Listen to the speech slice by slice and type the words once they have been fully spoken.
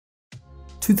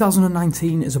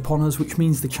2019 is upon us, which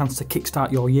means the chance to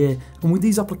kickstart your year, and with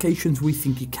these applications we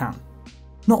think you can.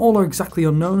 Not all are exactly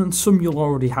unknown and some you'll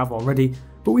already have already,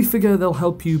 but we figure they'll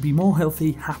help you be more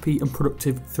healthy, happy and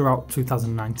productive throughout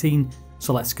 2019,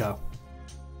 so let's go.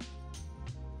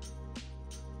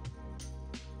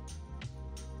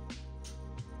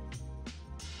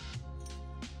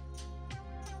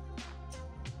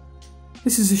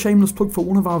 This is a shameless plug for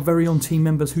one of our very own team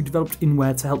members who developed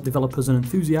InWare to help developers and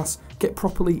enthusiasts get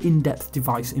properly in-depth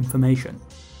device information.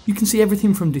 You can see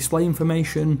everything from display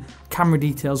information, camera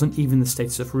details and even the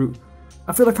status of root.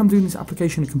 I feel like I'm doing this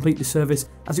application a complete disservice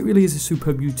as it really is a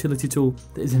superb utility tool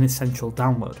that is an essential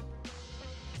download.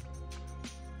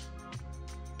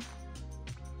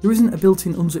 There isn't a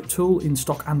built-in unzip tool in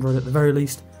stock Android at the very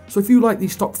least, so if you like the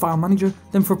stock file manager,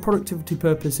 then for productivity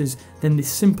purposes, then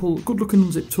this simple, good-looking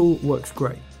unzip tool works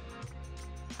great.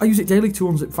 I use it daily to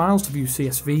unzip files to view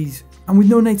CSVs, and with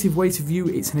no native way to view,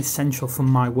 it's an essential for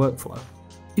my workflow.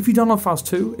 If you download files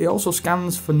too, it also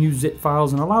scans for new zip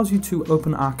files and allows you to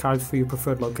open archives for your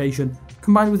preferred location.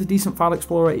 Combined with a decent file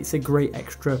explorer, it's a great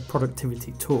extra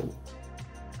productivity tool.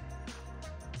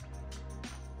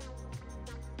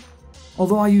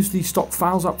 Although I use the stock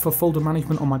Files app for folder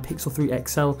management on my Pixel 3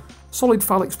 XL, Solid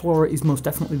File Explorer is most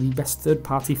definitely the best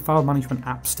third-party file management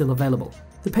app still available.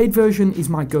 The paid version is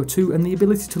my go-to, and the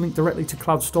ability to link directly to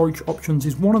cloud storage options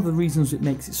is one of the reasons it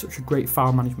makes it such a great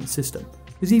file management system.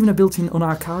 There's even a built-in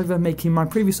unarchiver, making my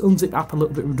previous unzip app a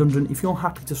little bit redundant if you're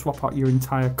happy to swap out your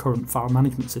entire current file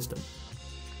management system.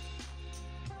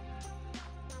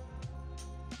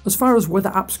 As far as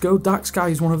weather apps go, Dark Sky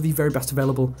is one of the very best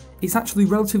available. It's actually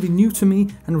relatively new to me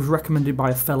and was recommended by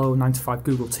a fellow 9to5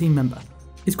 Google team member.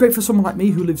 It's great for someone like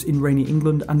me who lives in rainy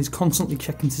England and is constantly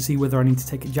checking to see whether I need to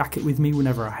take a jacket with me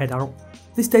whenever I head out.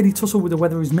 This daily tussle with the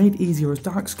weather is made easier as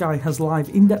Dark Sky has live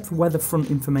in-depth weather front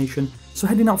information, so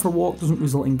heading out for a walk doesn't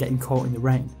result in getting caught in the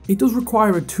rain. It does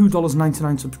require a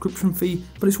 $2.99 subscription fee,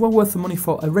 but it's well worth the money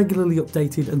for a regularly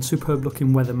updated and superb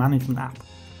looking weather management app.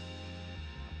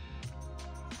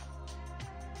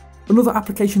 Another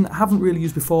application that I haven't really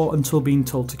used before until being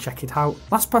told to check it out,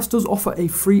 LastPass does offer a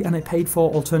free and a paid for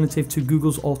alternative to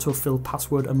Google's autofill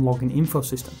password and login info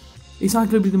system. It's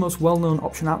arguably the most well-known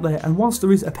option out there, and whilst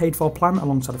there is a paid for plan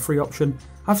alongside a free option,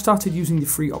 I've started using the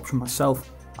free option myself.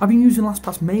 I've been using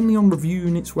LastPass mainly on review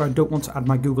units where I don't want to add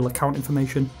my Google account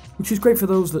information, which is great for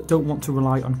those that don't want to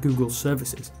rely on Google's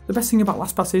services. The best thing about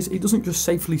LastPass is it doesn't just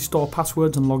safely store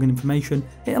passwords and login information,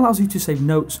 it allows you to save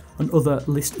notes and other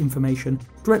list information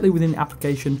directly within the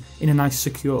application in a nice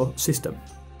secure system.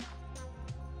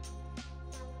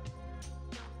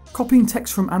 Copying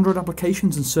text from Android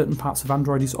applications and certain parts of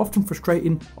Android is often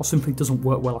frustrating or simply doesn't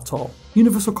work well at all.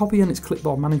 Universal Copy and its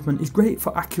clipboard management is great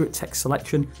for accurate text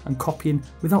selection and copying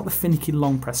without the finicky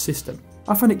long press system.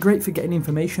 I find it great for getting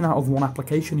information out of one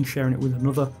application and sharing it with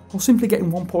another, or simply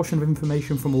getting one portion of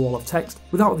information from a wall of text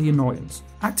without the annoyance.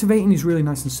 Activating is really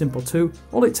nice and simple too.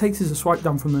 All it takes is a swipe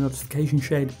down from the notification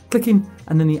shade, clicking,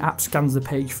 and then the app scans the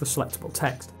page for selectable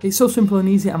text. It's so simple and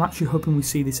easy, I'm actually hoping we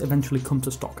see this eventually come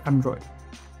to stock Android.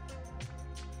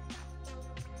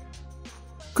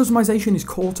 Customization is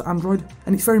core to Android,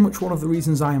 and it's very much one of the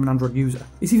reasons I am an Android user.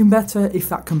 It's even better if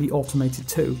that can be automated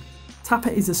too. Tapper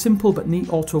is a simple but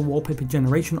neat auto wallpaper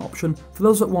generation option for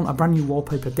those that want a brand new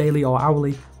wallpaper daily or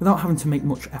hourly without having to make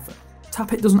much effort.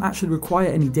 Tappet doesn't actually require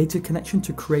any data connection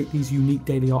to create these unique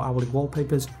daily or hourly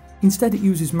wallpapers. Instead, it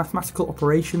uses mathematical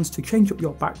operations to change up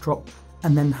your backdrop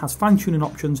and then has fine-tuning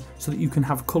options so that you can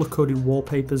have colour-coded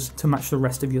wallpapers to match the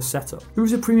rest of your setup. There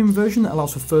is a premium version that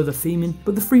allows for further theming,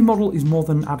 but the free model is more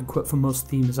than adequate for most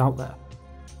themers out there.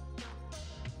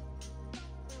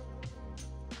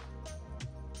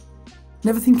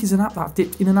 Neverthink is an app that I've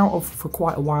dipped in and out of for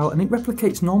quite a while, and it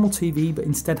replicates normal TV but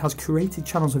instead has curated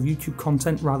channels of YouTube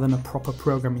content rather than a proper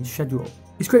programming schedule.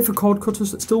 It's great for cord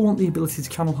cutters that still want the ability to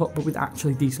channel hop but with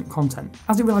actually decent content.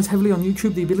 As it relies heavily on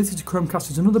YouTube, the ability to Chromecast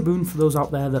is another boon for those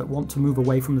out there that want to move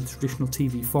away from the traditional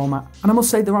TV format. And I must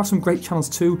say there are some great channels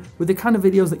too, with the kind of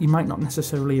videos that you might not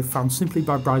necessarily have found simply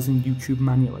by browsing YouTube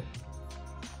manually.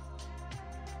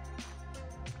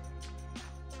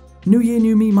 New Year,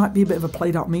 New Me might be a bit of a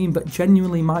played out meme, but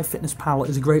genuinely MyFitnessPal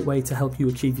is a great way to help you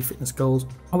achieve your fitness goals.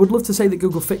 I would love to say that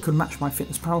Google Fit could match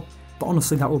MyFitnessPal, but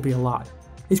honestly that would be a lie.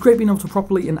 It's great being able to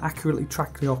properly and accurately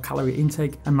track your calorie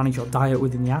intake and manage your diet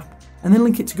within the app, and then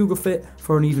link it to Google Fit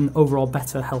for an even overall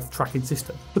better health tracking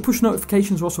system. The push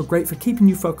notifications are also great for keeping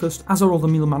you focused, as are all the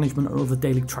meal management and other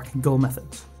daily tracking goal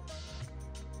methods.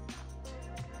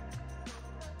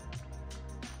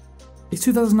 It's It's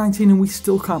 2019 and we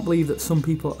still can't believe that some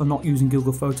people are not using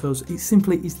Google Photos. It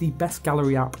simply is the best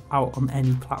gallery app out on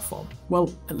any platform.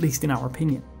 Well, at least in our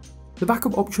opinion. The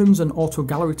backup options and auto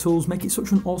gallery tools make it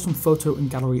such an awesome photo and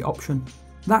gallery option.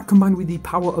 That, combined with the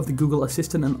power of the Google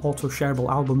Assistant and auto shareable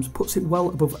albums, puts it well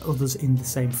above others in the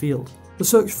same field. The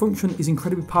search function is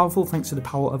incredibly powerful thanks to the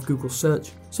power of Google Search.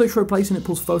 Search for a place and it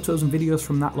pulls photos and videos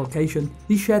from that location.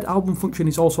 The shared album function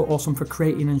is also awesome for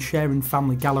creating and sharing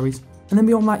family galleries. And then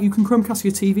beyond that, you can Chromecast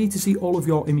your TV to see all of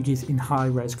your images in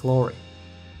high-res glory.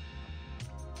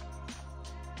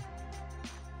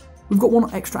 We've got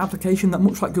one extra application that,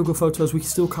 much like Google Photos, we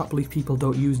still can't believe people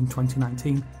don't use in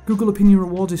 2019. Google Opinion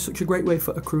Rewards is such a great way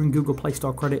for accruing Google Play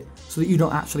Store credit so that you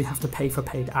don't actually have to pay for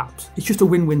paid apps. It's just a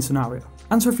win-win scenario.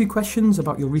 Answer a few questions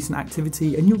about your recent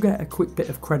activity and you'll get a quick bit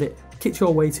of credit kicked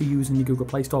your way to use in the Google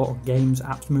Play Store on games,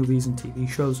 apps, movies and TV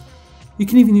shows. You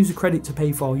can even use the credit to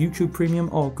pay for YouTube Premium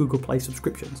or Google Play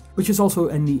subscriptions, which is also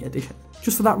a neat addition.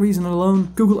 Just for that reason alone,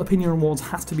 Google Opinion Rewards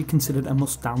has to be considered a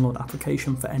must-download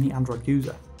application for any Android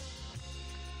user.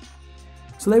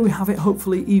 So there we have it.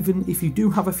 Hopefully, even if you do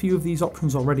have a few of these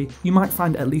options already, you might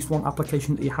find at least one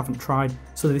application that you haven't tried,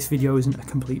 so that this video isn't a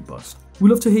complete bust. We'd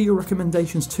love to hear your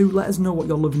recommendations too. Let us know what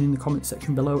you're loving in the comments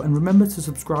section below, and remember to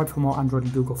subscribe for more Android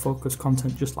and Google focused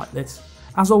content just like this.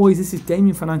 As always, this is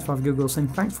Damien for 9to5Google saying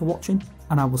thanks for watching,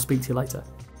 and I will speak to you later.